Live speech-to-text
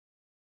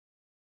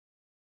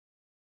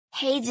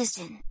Hey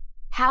Justin!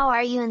 How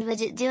are you and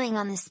Widget doing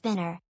on the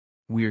spinner?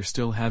 We're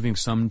still having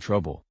some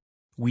trouble.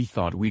 We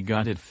thought we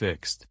got it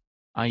fixed.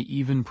 I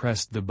even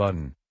pressed the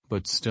button,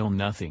 but still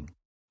nothing.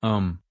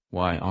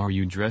 Why are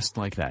you dressed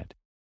like that?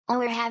 Oh,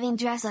 we're having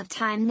dress-up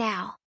time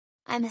now.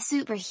 I'm a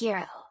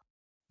superhero.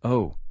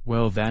 Oh,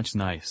 well that's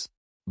nice.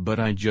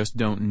 But I just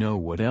don't know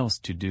what else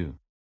to do.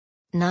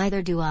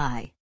 Neither do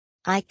I.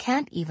 I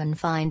can't even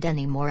find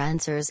any more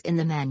answers in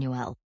the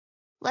manual.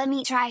 Let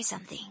me try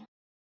something.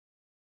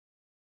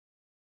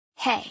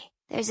 Hey,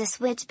 there's a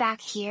switch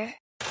back here.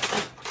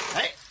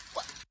 Hey!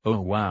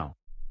 Oh wow.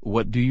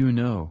 What do you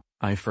know?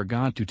 I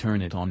forgot to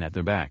turn it on at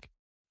the back.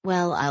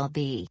 Well, I'll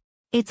be.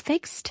 It's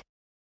fixed?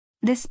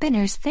 The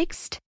spinner's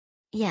fixed?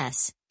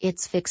 Yes,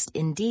 it's fixed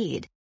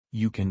indeed.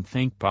 You can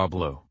thank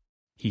Pablo.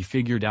 He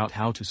figured out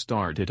how to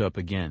start it up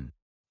again.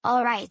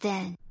 Alright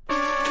then.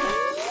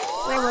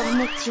 Where will the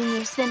Nick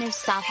Jr. spinner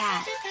stop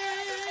at?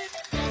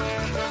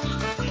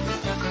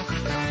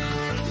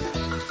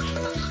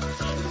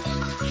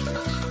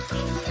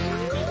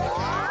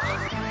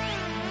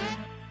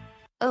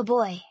 Oh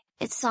boy,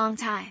 it's song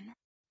time.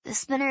 The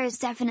spinner is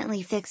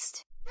definitely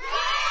fixed.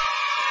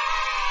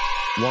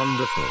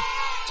 Wonderful.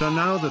 So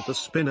now that the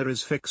spinner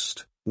is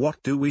fixed,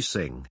 what do we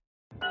sing?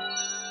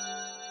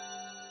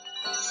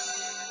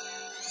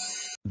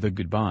 The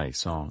goodbye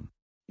song.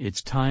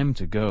 It's time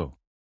to go.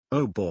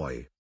 Oh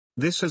boy.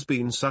 This has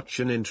been such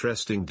an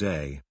interesting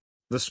day.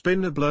 The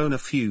spinner blown a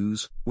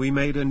fuse, we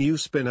made a new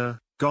spinner,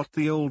 got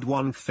the old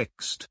one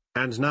fixed,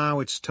 and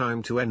now it's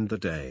time to end the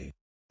day.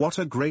 What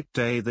a great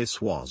day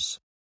this was.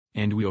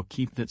 And we'll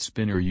keep that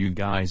spinner you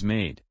guys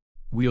made.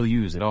 We'll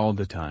use it all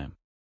the time.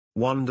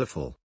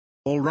 Wonderful.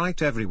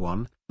 Alright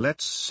everyone,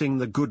 let's sing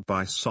the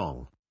goodbye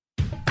song.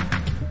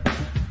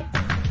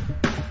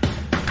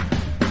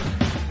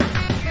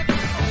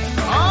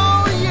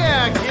 Oh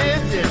yeah,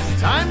 kids,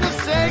 it's time to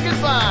say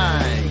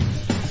goodbye.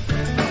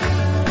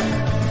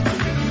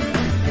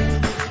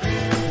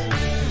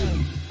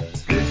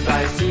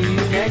 Goodbye, see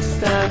you next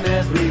time,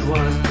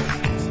 everyone.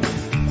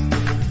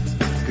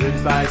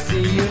 Goodbye,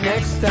 see you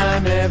next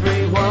time,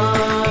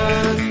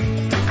 everyone.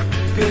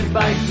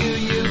 Goodbye to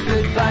you,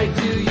 goodbye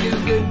to you,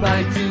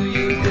 goodbye to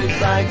you,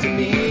 goodbye to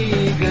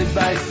me.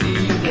 Goodbye, see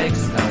you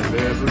next time,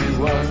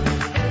 everyone.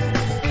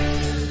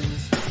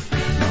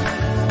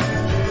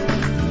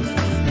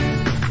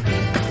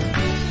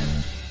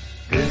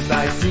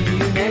 Goodbye, see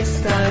you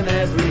next time,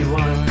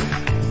 everyone.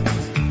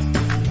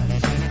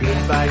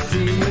 Goodbye,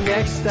 see you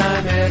next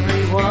time,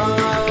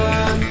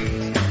 everyone.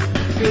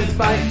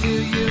 Goodbye to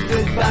you,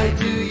 goodbye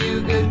to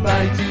you,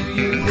 goodbye to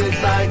you,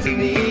 goodbye to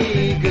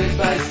me.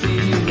 Goodbye,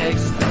 see you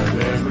next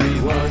time,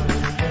 everyone.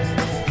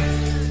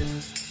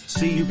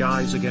 See you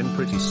guys again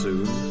pretty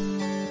soon.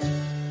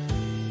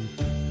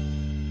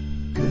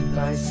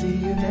 Goodbye, see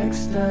you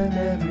next time,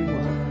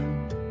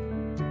 everyone.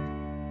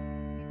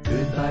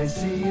 Goodbye,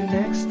 see you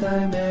next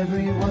time,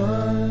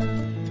 everyone.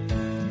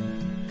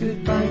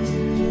 Goodbye to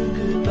you,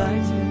 goodbye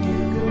to you,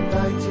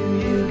 goodbye to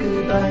you,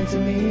 goodbye to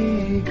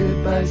me.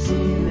 Goodbye, see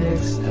you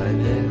next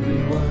time,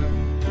 everyone.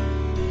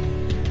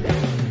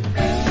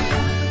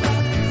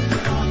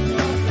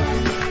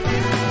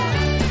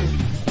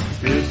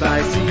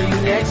 Goodbye, see you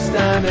next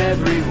time,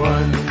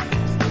 everyone.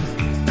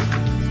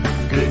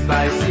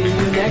 Goodbye, see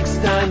you next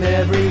time,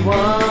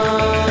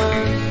 everyone.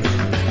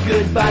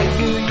 Goodbye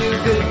to you,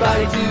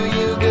 goodbye to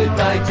you,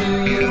 goodbye to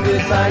you,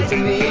 goodbye to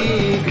me.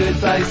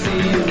 Goodbye,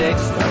 see you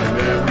next time,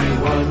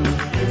 everyone.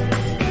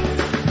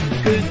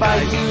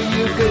 Goodbye to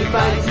you,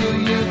 goodbye to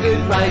you,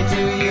 goodbye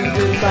to you,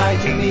 goodbye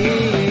to me.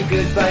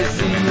 Goodbye,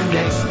 see you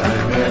next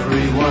time,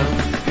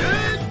 everyone.